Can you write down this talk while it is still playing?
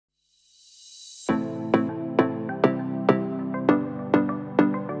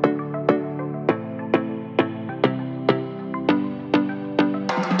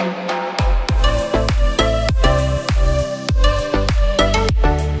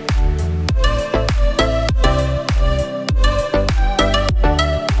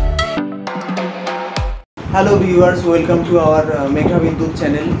Hello viewers, welcome to our মেঘাবিদ্যুৎ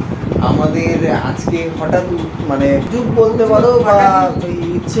channel. আমাদের আজকে হঠাৎ মানে যুগ বলতে পারো বা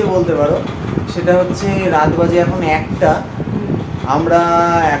ইচ্ছে বলতে পারো, সেটা হচ্ছে রাত বাজে এখন 1টা। আমরা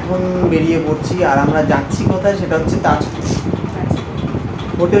এখন বেরিয়ে পড়ছি আর আমরা যাচ্ছি কোথায়, সেটা হচ্ছে তাজপুর।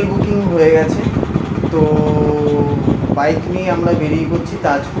 হোটেল বুকিং হয়ে গেছে, তো বাইক নিয়ে আমরা বেরিয়ে পড়ছি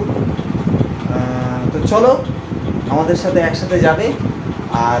তাজপুর। তো চলো আমাদের সাথে একসাথে যাবে,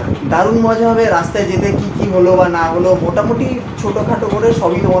 আর দারুণ মজা হবে। রাস্তায় যেতে কি কি হলো বা না হলো মোটামুটি ছোটোখাটো করে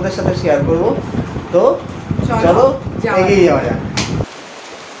সবই তোমাদের সাথে শেয়ার করব। তো চলো এগিয়ে যাওয়া যাক।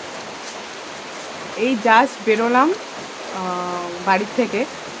 এই জাস্ট বেরোলাম বাড়ির থেকে,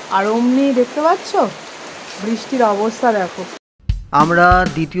 আর অমনি দেখতে পাচ্ছ বৃষ্টির অবস্থা দেখো। আমরা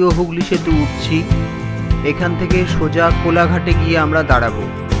দ্বিতীয় হুগলি সেতু উঠছি। এখান থেকে সোজা কোলাঘাটে গিয়ে আমরা দাঁড়াবো।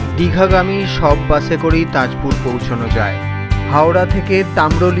 দীঘাগামী সব বাসে করেই তাজপুর পৌঁছানো যায়। হাওড়া থেকে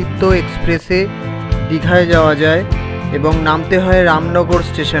তাম্রলিপ্ত এক্সপ্রেসে দীঘায় যাওয়া যায় এবং নামতে হয় রামনগর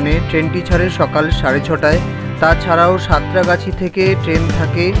স্টেশনে। ট্রেনটি ছাড়ে সকাল 6:30টায়। তাছাড়াও সাঁতরাগাছি থেকে ট্রেন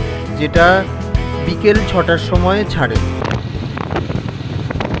থাকে, যেটা বিকেল 6টার সময় ছাড়ে।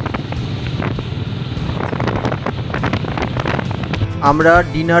 আমরা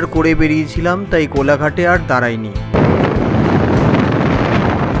ডিনার করে বেরিয়েছিলাম, তাই কোলাঘাটে আর দাঁড়াইনি।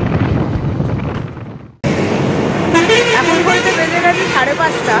 এখন বলতে বেজে গেছে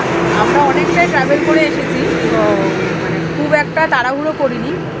 5:30। আমরা অনেকটাই ট্রাভেল করে এসেছি, তো মানে খুব একটা তাড়াহুড়ো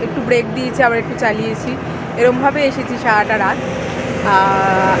করিনি, একটু ব্রেক দিয়েছি আবার একটু চালিয়েছি, এরমভাবে এসেছি সারাটা রাত।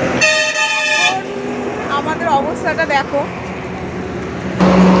 আমাদের অবস্থাটা দেখো,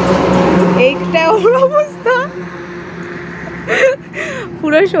 এইটা ওর অবস্থা,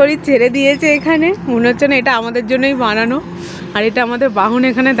 পুরো শরীর ছেড়ে দিয়েছে। এখানে মনে হচ্ছে না এটা আমাদের জন্যই বানানো, আর এটা আমাদের বাহন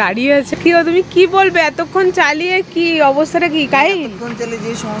এখানে দাঁড়িয়ে আছে। কি তুমি কি বলবে এতক্ষণ চালিয়ে, কি অবস্থাটা কি? এতক্ষণ চালিয়ে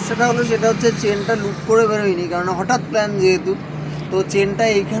যে সমস্যাটা হলো সেটা হচ্ছে চেনটা লুপ করে বেরোয়নি, কারণ হঠাৎ প্ল্যান যেহেতু, তো চেনটা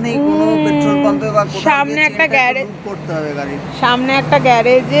এইখানেই কোনো পেট্রোল পাম্পে বা সামনে একটা গ্যারেজ করতে হবে, গাড়ির সামনে একটা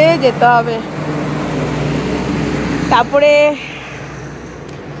গ্যারেজে যেতে হবে। তারপরে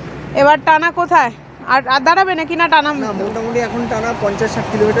এবার টানা কোথায়? আর দাঁড়াবে নাকি না? টানা না, মোটামুটি এখন টানা 50-60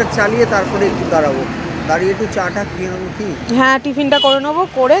 কিলোমিটার চালিয়ে তারপরে একটু দাঁড়াবো, দাঁড়িয়ে একটু চাটা খেয়ে নেবো। কি হ্যাঁ, টিফিনটা করে নেবো,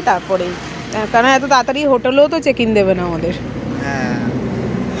 করে তারপরেই, কারণ এত তাড়াতাড়ি হোটেলেও তো চেক ইন দেবে না আমাদের। হ্যাঁ,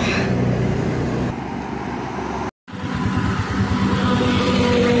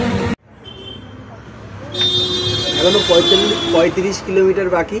 এখনো 35 কিলোমিটার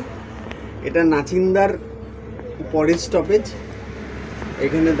বাকি। এটা নাচিন্দার পরের স্টপেজ।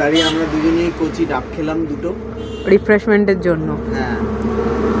 এখানে দাঁড়িয়ে আমরা দুজনেই কচি ডাব খেলাম দুটো রিফ্রেশমেন্টের জন্য। হ্যাঁ,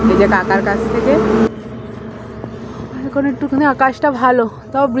 এই যে কাকার কাছ থেকে। এখন একটুখানি আকাশটা ভালো,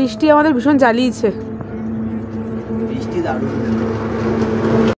 তাও বৃষ্টি আমাদের ভীষণ জ্বালিয়েছে। বৃষ্টি দারুণ।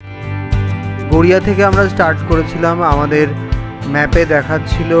 গড়িয়া থেকে আমরা স্টার্ট করেছিলাম, আমাদের ম্যাপে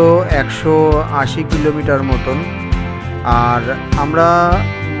দেখাচ্ছিল 180 কিলোমিটার মতন। আর আমরা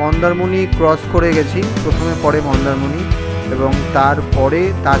মন্দারমণি ক্রস করে গেছি প্রথমে, পরে মন্দারমণি, এবং তারপরে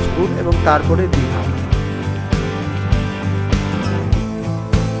তাজপুর, এবং তারপরে দীঘা।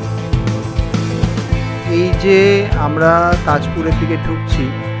 এই যে আমরা তাজপুরের দিকে ঢুকছি,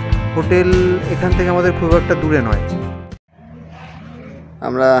 হোটেল এখান থেকে আমাদের খুব একটা দূরে নয়।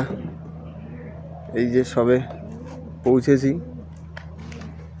 আমরা এই যে সবে পৌঁছেছি,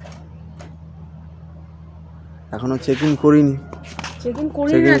 এখনো চেক ইন করিনি। চেক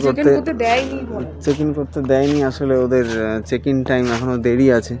ইন করতে দেয়নি আসলে, ওদের চেক ইন টাইম এখনও দেরি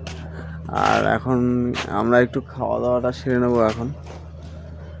আছে। আর এখন আমরা একটু খাওয়া দাওয়াটা সেরে নেবো, এখন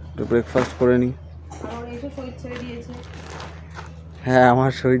একটু ব্রেকফাস্ট করে নিই। হ্যাঁ,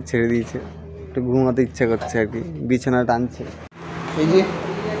 আমার শরীর ছেড়ে দিয়েছে, একটু ঘুমাতে ইচ্ছা করছে আর কি, বিছানা টানছে। এই যে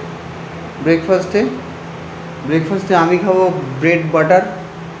ব্রেকফাস্টে আমি খাবো ব্রেড বাটার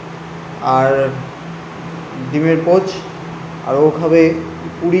আর ডিমের পোচ, আর ও খাবে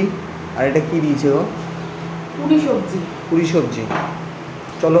পুরি। আর এটা কি দিয়েছে ও? পুরি সবজি।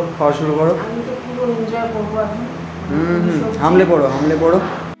 চলো খাওয়া শুরু করো। হামলে পড়ো।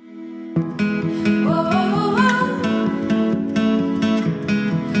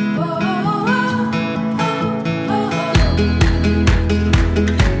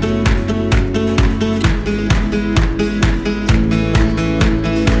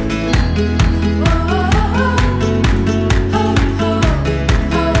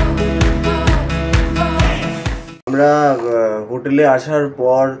 আমরা হোটেলে আসার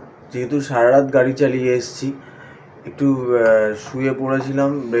পর যেহেতু সারা রাত গাড়ি চালিয়ে এসেছি, একটু শুয়ে পড়েছিলাম।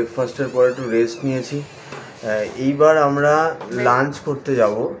 ব্রেকফাস্টের পর একটু রেস্ট নিয়েছি, এইবার আমরা লাঞ্চ করতে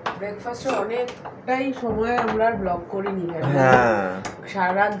যাব। ব্রেকফাস্টে অনেকটাই সময় আমরা ব্লগ করিনি। হ্যাঁ,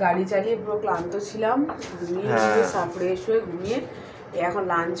 সারা রাত গাড়ি চালিয়ে পুরো ক্লান্ত ছিলাম, ঘুমিয়ে ফ্রেশ হয়ে ঘুমিয়ে এখন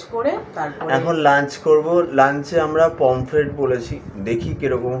লাঞ্চ করে তারপর এখন লাঞ্চ করব। লাঞ্চে আমরা পমফ্রেট বলেছি, দেখি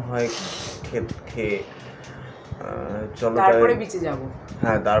কিরকম হয় খেয়ে। চলো তারপরে বিচে যাব।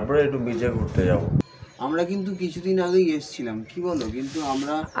 হ্যাঁ, তারপরে একটু বিচে ঘুরতে যাব। আমরা কিন্তু কিছুদিন আগেই এসেছিলাম, কি বলো, কিন্তু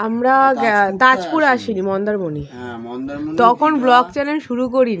আমরা তাজপুর আসিনি, মন্দারমণি। হ্যাঁ, মন্দারমণি তখন ব্লগ চ্যানেল শুরু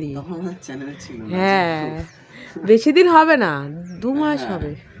করিনি, তখন আমার চ্যানেল ছিল না। হ্যাঁ, বেশি দিন হবে না, 2 মাস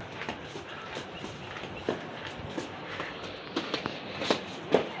হবে।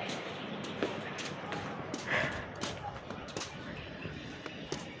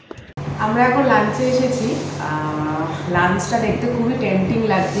 আমরা এখন লাঞ্চে এসেছি। লাঞ্চটা দেখতে খুবই টেম্পটিং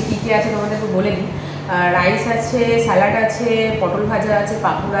লাগছে। কী কী আছে তোমাদেরকে বলে দিই। রাইস আছে, স্যালাড আছে, পটল ভাজা আছে,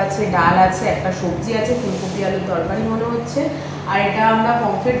 পাঁপড় আছে, ডাল আছে, একটা সবজি আছে, ফুলকপি আলুর তরকারি মনে হচ্ছে। আর এটা আমরা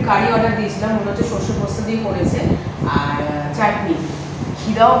পমফ্রেট কারি অর্ডার দিয়েছিলাম, মনে হচ্ছে সর্ষে পোস্ত দিয়ে করেছে। আর চাটনি।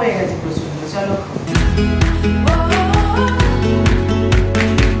 খিদাও পেয়ে গেছে প্রচুর। চলো।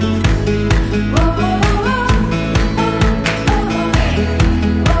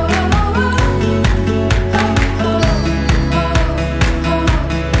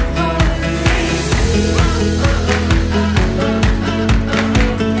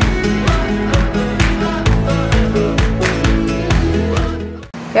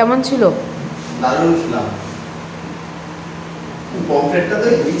 কেমন ছিল? দারুণ ছিল। পমফ্রেটটা তো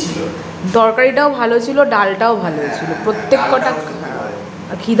হেভি ছিল। তরকারিটাও ভালো ছিল, ডালটাও ভালো ছিল, প্রত্যেক কটা।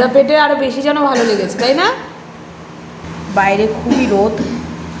 খিদা পেটে আরো বেশি যেন ভালো লেগেছে, তাই না? বাইরে খুবই রোদ।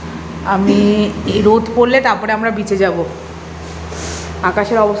 আমি এই রোদ পড়লে তারপরে আমরা বিচে যাব।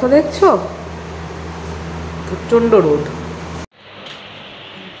 আকাশের অবস্থা দেখছো, প্রচণ্ড রোদ।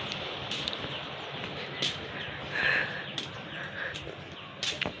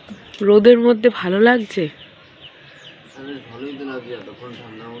 রোদের মধ্যে ভালো লাগছে। ভালোই তো লাগছে, এতক্ষণ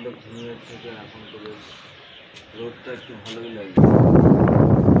ঠান্ডার মধ্যে ঘুমিয়ে থেকে এখন তো বেশ রোদটা একটু ভালোই লাগছে।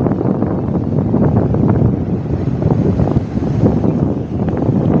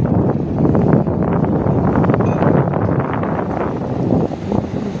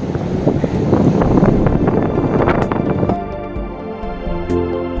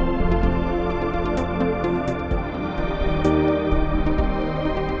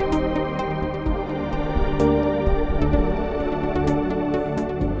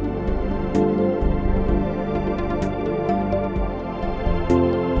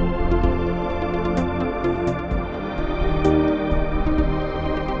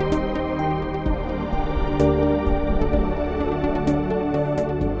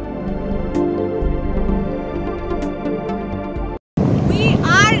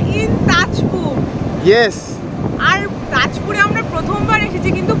 ইয়েস। আর তাজপুরে আমরা প্রথমবার এসেছি,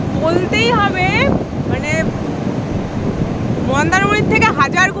 কিন্তু বলতেই হবে মানে মন্দারমণির থেকে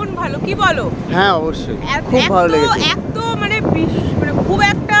 1000 গুণ ভালো, কি বলো? হ্যাঁ, অবশ্যই খুব ভালো লেগেছে। একদম মানে খুব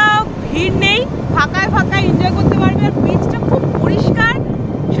একটা ভিড় নেই, ফাঁকায় ফাঁকায় এনজয় করতে পারবে। আর বিচটা খুব পরিষ্কার,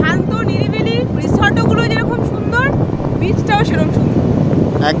 শান্ত, নিরিবিলি। রিসর্টগুলো যেরকম সুন্দর, বিচটাও সেরকম সুন্দর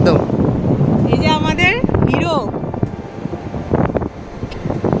একদম। এই যে আমাদের হিরো।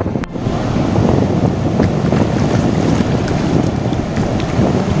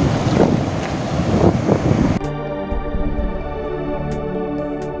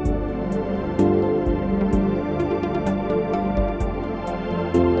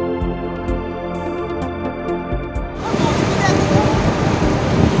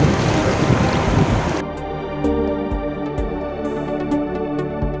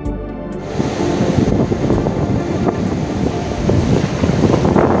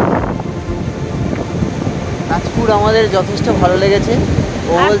 আমাদের যথেষ্ট ভালো লেগেছে।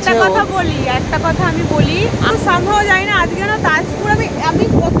 একটা কথা আমি বলি, আমি সম্ভব জানি না আজকে না তাজপুর আমি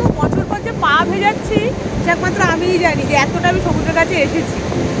কত বছর পর যে পা ভেজাচ্ছি সে একমাত্র আমিই জানি, যে এতটা আমি সমুদ্রের কাছে এসেছি।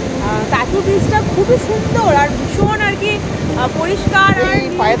 তাজপুর বিচটা খুবই সুন্দর আর ভীষণ আর কি পরিষ্কার, আর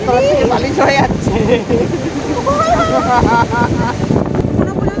পায়ের তলা থেকে বালি ঝরে যাচ্ছে।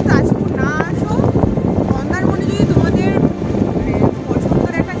 কোনো পর্যন্ত তাজপুর না আসো, মন্দারমণি যদি তোমাদের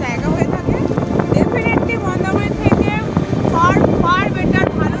পছন্দের একটা জায়গা হয়ে থাকে, ডেফিনেটলি মন্দারমণি থেকে ফার বেটার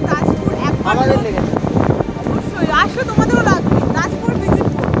ভালো তাজপুর। আমাদের লেগেছে, অবশ্যই আসো, তোমাদেরও লাগবে। তাজপুর ভিজিট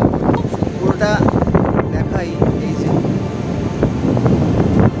করো, পুরোটা দেখাই। এই যে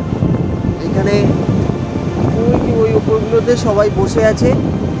এখানে ওই উপরগুলোতে সবাই বসে আছে,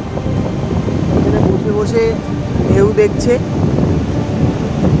 এখানে বসে বসে ঢেউ দেখছে।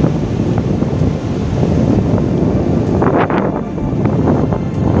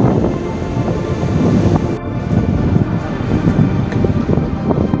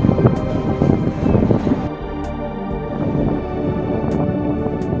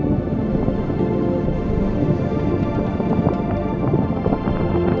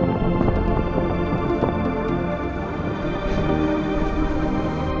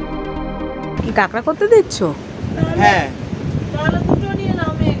 কাঁকড়া করতে দিচ্ছ? হ্যাঁ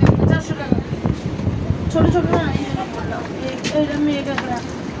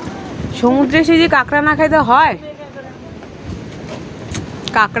সমুদ্রে এসে যে কাঁকড়া না খাইতে হয়?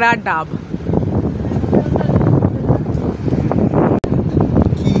 কাঁকড়া আর ডাব।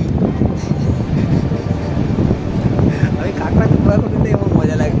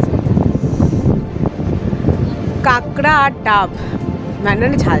 মজা লাগছে। কাঁকড়া আর ডাব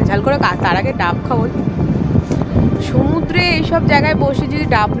মানে ঝাল ঝাল করে, তার আগে ডাব খাবো। সমুদ্রে এইসব জায়গায় বসে যদি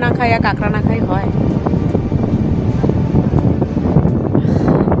ডাব না খাই আর কাঁকড়া না খাই হয়?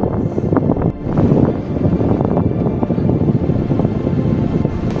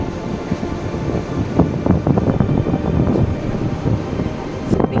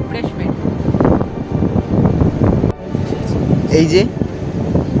 এই যে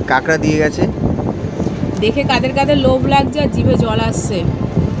কাঁকড়া দিয়ে গেছে, দেখে কাদের কাদের লোভ লাগছে আর জিভে জল আসছে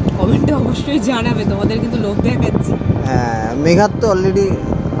কমেন্টে অবশ্যই জানাবে। তোমাদের কিন্তু লোভ দেখাচ্ছি। হ্যাঁ মেঘার তো অলরেডি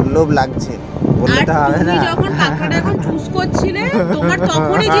লোভ লাগছে, বললে তো হবে না। তুমি যখন কাঁকড়াটা এখন চুজ করছিলে তোমার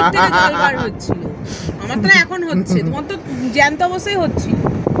তখনই জিভ থেকে জল বার হচ্ছিল, আমার তো এখন হচ্ছে, তোমার তো জ্যান্ত অবস্থায় হচ্ছিল।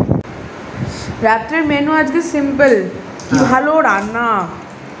 রাত্রের মেনু আজকে সিম্পল, কি ভালো রান্না।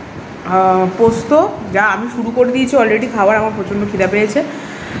 পোস্ত, যা আমি শুরু করে দিয়েছি অলরেডি খাবার, আমার প্রচণ্ড খিদা পেয়েছে।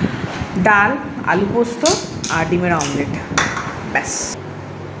 ডাল, আলু পোস্ত আর ডিমের অমলেট, ব্যাস।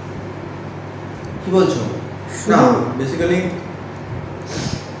 কি বলছো? না বেসিক্যালি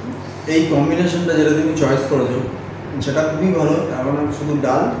এই কম্বিনেশনটা যেটা তুমি চয়েস করেছো সেটা খুবই ভালো, কারণ শুধু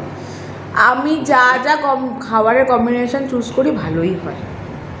ডাল। আমি যা যা খাবারের কম্বিনেশন চুজ করি ভালোই হয়।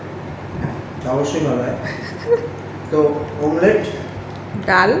 হ্যাঁ অবশ্যই ভালো হয়। তো অমলেট,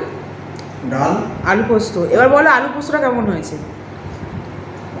 ডাল, আলু পোস্ত। এবার বলো আলু পোস্তটা কেমন হয়েছে?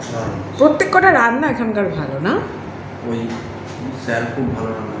 প্রত্যেক কটা রান্না এখানকার ভালো না? ওই স্যার খুব ভালো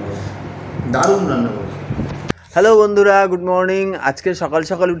রান্না করে, দারুণ রান্না করে। হ্যালো বন্ধুরা, গুড মর্নিং। আজকে সকাল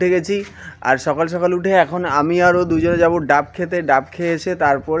সকাল উঠে গেছি, আর সকাল সকাল উঠে এখন আমি আর ও দুজনে যাব ডাব খেতে। ডাব খেয়ে এসে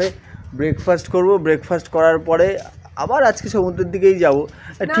তারপরে ব্রেকফাস্ট করব। ব্রেকফাস্ট করার পরে আবার আজকে সমুদ্রের দিকেই যাব,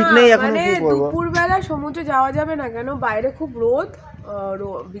 ঠিক নেই এখন কি করব। দুপুরবেলা সমুদ্রে যাওয়া যাবে না, কেন বাইরে খুব রোদ।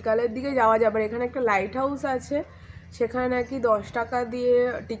 বিকালের দিকে যাওয়া যাবে। এখানে একটা লাইট হাউস আছে, সেখানে নাকি 10 টাকা দিয়ে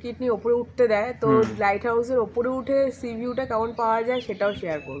টিকিট নিয়ে ওপরে উঠতে দেয়। তো লাইট হাউসের ওপরে উঠে সি ভিউটা কেমন পাওয়া যায় সেটাও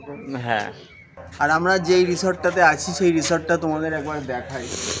শেয়ার করব। হ্যাঁ, আর আমরা যেই রিসর্টটাতে আছি সেই রিসর্টটা তোমাদের একবার দেখাই।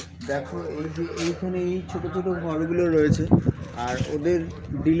 দেখো এই যে এইখানে এই ছোটো ছোটো ঘরগুলো রয়েছে, আর ওদের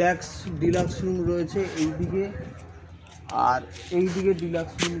ডিলাক্স রুম রয়েছে এইদিকে, আর এইদিকে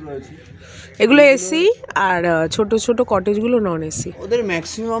ডিলাক্স রুম রয়েছে। এগুলো এসি, আর ছোট ছোট কটেজগুলো নন এসি। ওদের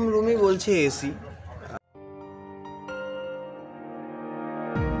ম্যাক্সিমাম রুমই বলছে AC.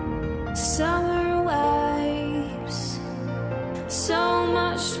 Summer waves, so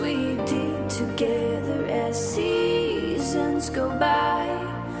much we did together as seasons go by,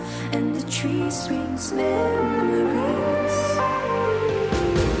 and the tree swings memories,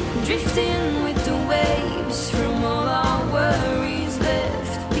 drifting with the waves from all our worries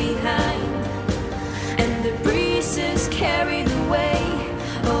left behind, and the breezes carried away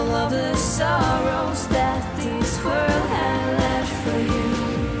all of the sorrows that this world had left for you.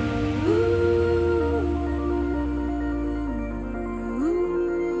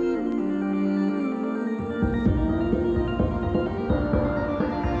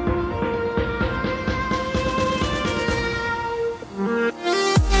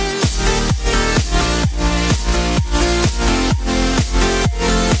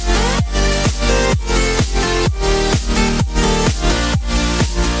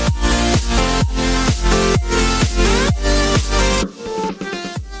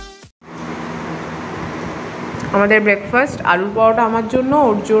 আমাদের breakfast, আলুর পরোটা আমার জন্য,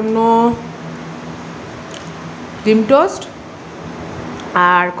 ওর জন্য ডিম toast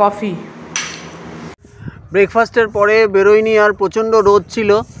আর coffee. ব্রেকফাস্টের পরে বেরোয়নি, আর প্রচণ্ড রোদ ছিল,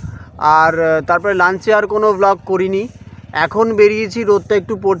 আর তারপরে লাঞ্চে আর কোনো ব্লগ করিনি। এখন বেরিয়েছি, রোদটা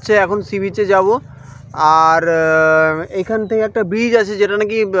একটু পড়ছে, এখন সি বিচে যাব। আর এখান থেকে একটা ব্রিজ আছে যেটা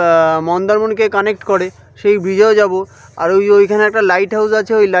নাকি মন্দারমণিকে কানেক্ট করে, সেই ব্রিজেও যাব। আর ওইখানে একটা লাইট হাউস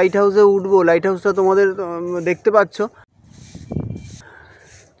আছে, ওই লাইট হাউসে উঠবো। লাইট হাউসটা তোমাদের দেখতে পাচ্ছ।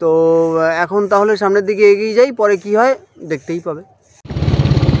 তো এখন তাহলে সামনের দিকে এগিয়ে যাই, পরে কি হয় দেখতেই পাবে।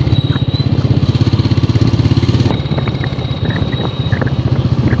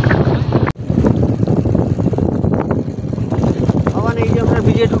 আবার এই যে আমরা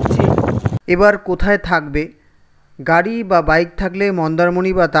ব্রিজে ঢুকছি। এবার কোথায় থাকবে? গাড়ি বা বাইক থাকলে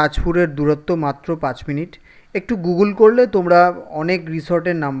মন্দারমণি বা তাজপুরের দূরত্ব মাত্র 5 মিনিট। একটু গুগল করলে তোমরা অনেক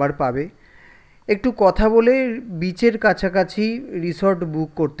রিসর্টের নাম্বার পাবে। একটু কথা বলে বিচের কাছাকাছি রিসর্ট বুক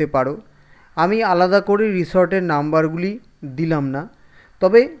করতে পারো। আমি আলাদা করে রিসর্টের নাম্বারগুলি দিলাম না,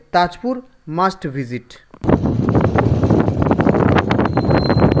 তবে তাজপুর মাস্ট ভিজিট।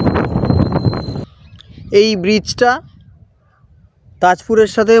 এই ব্রিজটা তাজপুরের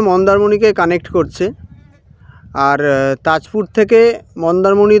সাথে মন্দারমণিকে কানেক্ট করছে, আর তাজপুর থেকে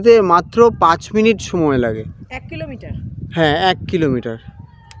মন্দারমণিতে মাত্র 5 মিনিট সময় লাগে। 1 কিলোমিটার? হ্যাঁ, 1 কিলোমিটার।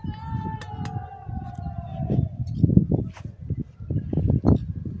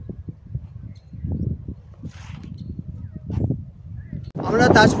 আমরা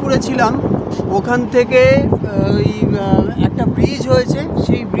তাজপুরে ছিলাম, ওখান থেকে ওই একটা ব্রিজ হয়েছে,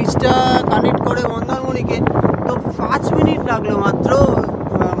 সেই ব্রিজটা কানেক্ট করে মন্দারমণিকে। তো 5 মিনিট লাগলো মাত্র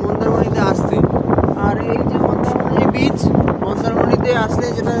মন্দারমণিতে আসতে। আর এই যে মন্দারমণি বিচ, মন্দারমণিতে আসলে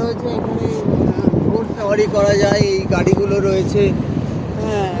যেটা হয়েছে, এখানে বোট সাওয়ারি করা যায়, এই গাড়িগুলো রয়েছে।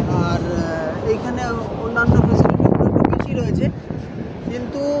 হ্যাঁ, আর এইখানে অন্যান্য ফেসিলিটিগুলো একটু বেশি রয়েছে,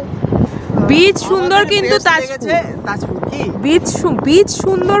 কিন্তু বীজ সুন্দর, কিন্তু তাজপুর কি বীজ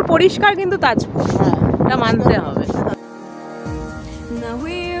সুন্দর পরিষ্কার, কিন্তু তাজপুর এটা মানতে হবে। Now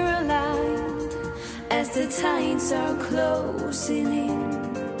we're aligned as the tides are closing in,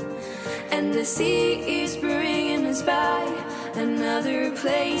 and the sea is bringing us by another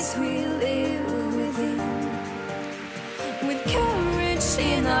place we live within, with courage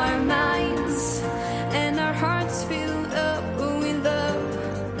in our minds and our hearts filled up with love.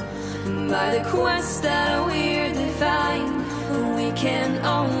 By the quest that we're defined, we can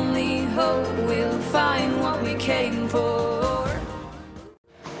only hope we'll find what we came for.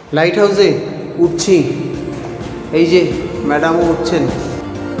 Light হাউসে উঠছি, এই যে ম্যাডামও উঠছেন।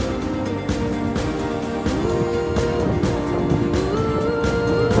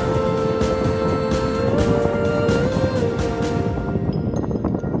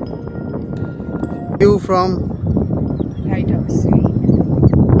 View from light house,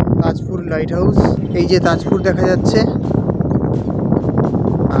 Tajpur light house. এই যে তাজপুর দেখা যাচ্ছে,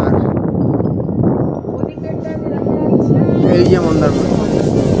 আর এই যে মন্দারমণি।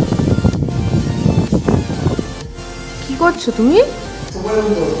 কি করছো তুমি?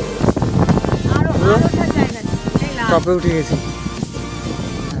 টপে উঠে গেছি।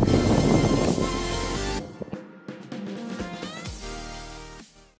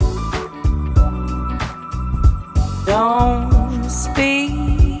 Don't speak,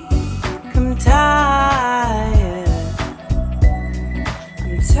 I'm tired.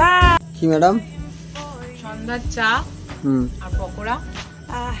 I'm tired. কি ম্যাডাম? সন্ধ্যার চা আর pakora.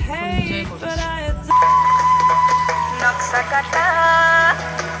 I hate, but I নকশা কাটা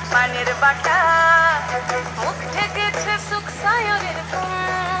পানের বাটা মুখ ঢেকেছে সুখ সায়রের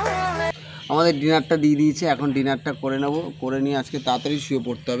ফুল। আমাদের ডিনারটা দিয়ে দিয়েছে, এখন ডিনারটা করে নেব, করে নিয়ে আজকে তাড়াতাড়ি শুয়ে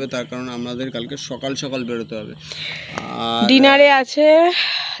পড়তে হবে, তার কারণ আমাদের কালকে সকাল সকাল বেরোতে হবে। আর ডিনারে আছে,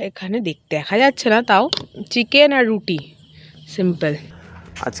 এখানে দেখা যাচ্ছে না, তাও চিকেন আর রুটি, সিম্পল।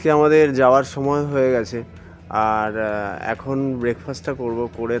 আজকে আমাদের যাওয়ার সময় হয়ে গেছে, আর এখন ব্রেকফাস্টটা করব,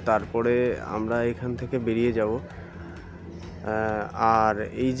 করে তারপরে আমরা এখান থেকে বেরিয়ে যাব। আর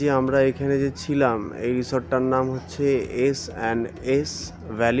এই যে আমরা এখানে যে ছিলাম, এই রিসর্টটার নাম হচ্ছে S&S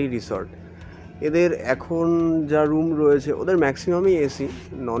ভ্যালি রিসর্ট। এদের এখন যা রুম রয়েছে, ওদের ম্যাক্সিমামই এসি,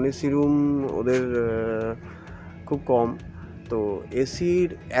 নন এসি রুম ওদের খুব কম। তো এসির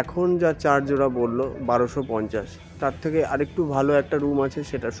এখন যা চার্জ ওরা বললো 1250, তার থেকে আরেকটু ভালো একটা রুম আছে,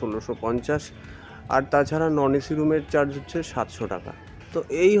 সেটা 1650, আর তাছাড়া নন এসি রুমের চার্জ হচ্ছে 700 টাকা। তো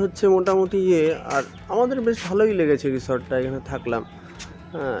এই হচ্ছে মোটামুটি ইয়ে। আর আমাদের বেশ ভালোই লেগেছে রিসর্টটা, এখানে থাকলাম।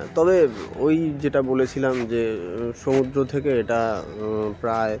 হ্যাঁ, তবে ওই যেটা বলেছিলাম যে সমুদ্র থেকে এটা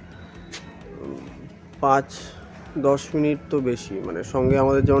প্রায় 5-10 মিনিট তো বেশি, মানে সঙ্গে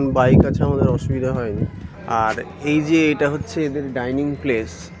আমাদের যেমন বাইক আছে, আমাদের অসুবিধা হয়নি। আর এই যে এটা হচ্ছে এদের ডাইনিং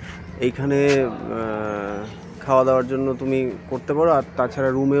প্লেস, এইখানে খাওয়া দাওয়ার জন্য তুমি করতে পারো, আর তাছাড়া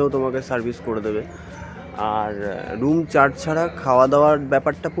রুমেও তোমাকে সার্ভিস করে দেবে। আর রুম চার্জ ছাড়া খাওয়া দাওয়ার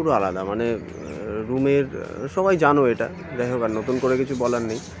ব্যাপারটা পুরো আলাদা, মানে রুমের সবাই জানো এটা, যাই হোক আর নতুন করে কিছু বলার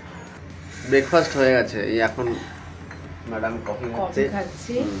নেই। ব্রেকফাস্ট হয়ে গেছে, এই এখন ম্যাডাম কফি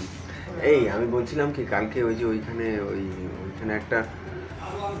খাচ্ছে। এই আমি বলছিলাম কি, কালকে ওই যে ওইখানে একটা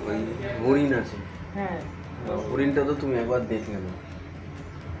ওই হরিণ আছে, হ্যাঁ হরিণটা তো তুমি একবার দেখলে না?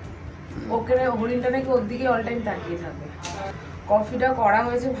 ওখানে হরিণটা নাকি ওর দিকে অল টাইম তাকিয়ে থাকে। কফিটা করা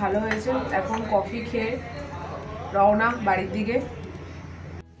হয়েছে, ভালো হয়েছে। এখন কফি খেয়ে রওনা বাড়ির দিকে।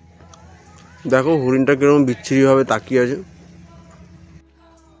 দেখো হরিণটা কিরকম বিচ্ছিরিভাবে তাকিয়ে আছে।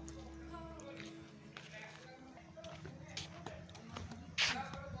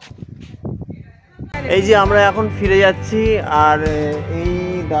 এই যে আমরা এখন ফিরে যাচ্ছি, আর এই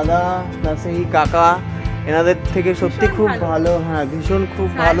দাদা প্লাস এই কাকা এনাদের থেকে সত্যি ভীষণ খুব ভালো। ভালো, হ্যাঁ ভীষণ খুব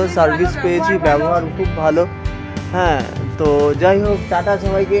ভালো Service সার্ভিস ভালো, পেয়েছি, ব্যবহার ব্যবহার খুব ভালো। হ্যাঁ তো যাই হোক, টাটা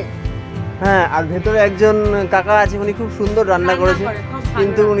সবাইকে। হ্যাঁ আর ভেতরে একজন কাকা আছে, উনি খুব সুন্দর রান্না রান্না করেছে, করে, খুব ভালো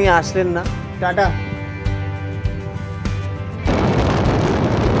কিন্তু রান্না উনি আসলেন না। টাটা।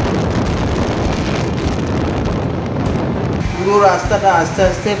 পুরো রাস্তাটা আস্তে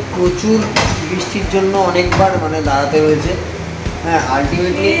আস্তে প্রচুর বৃষ্টির জন্য অনেকবার মানে দাঁড়াতে হয়েছে। হ্যাঁ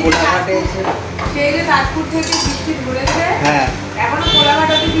আলটিমেটলি কোলাঘাটে এসে, সেই যে তাজপুর থেকে বৃষ্টি ধরেছে, হ্যাঁ এখনো কোলাঘাট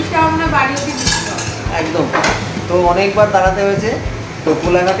অব্দি বৃষ্টি হবে না, বাড়ি অব্দি বৃষ্টি হবে। একদম, তো অনেকবার দাঁড়াতে হয়েছে। তো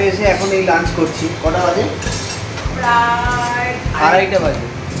কোলাঘাটে এসে এখন এই লাঞ্চ করছি। কটা বাজে? প্রায় 2:30 বাজে।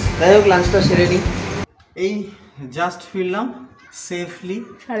 যাই হোক লাঞ্চটা সেরে নিই। এই জাস্ট ফিরলাম সেফলি।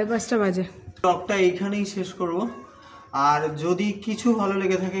 5:30 বাজে। ব্লগটা এইখানেই শেষ করব। আর যদি কিছু ভালো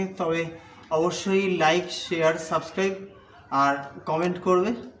লেগে থাকে তবে অবশ্যই লাইক, শেয়ার, সাবস্ক্রাইব আর কমেন্ট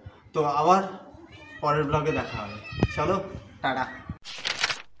করবে। তো আবার পরের ব্লগে দেখা হবে। চলো টাটা।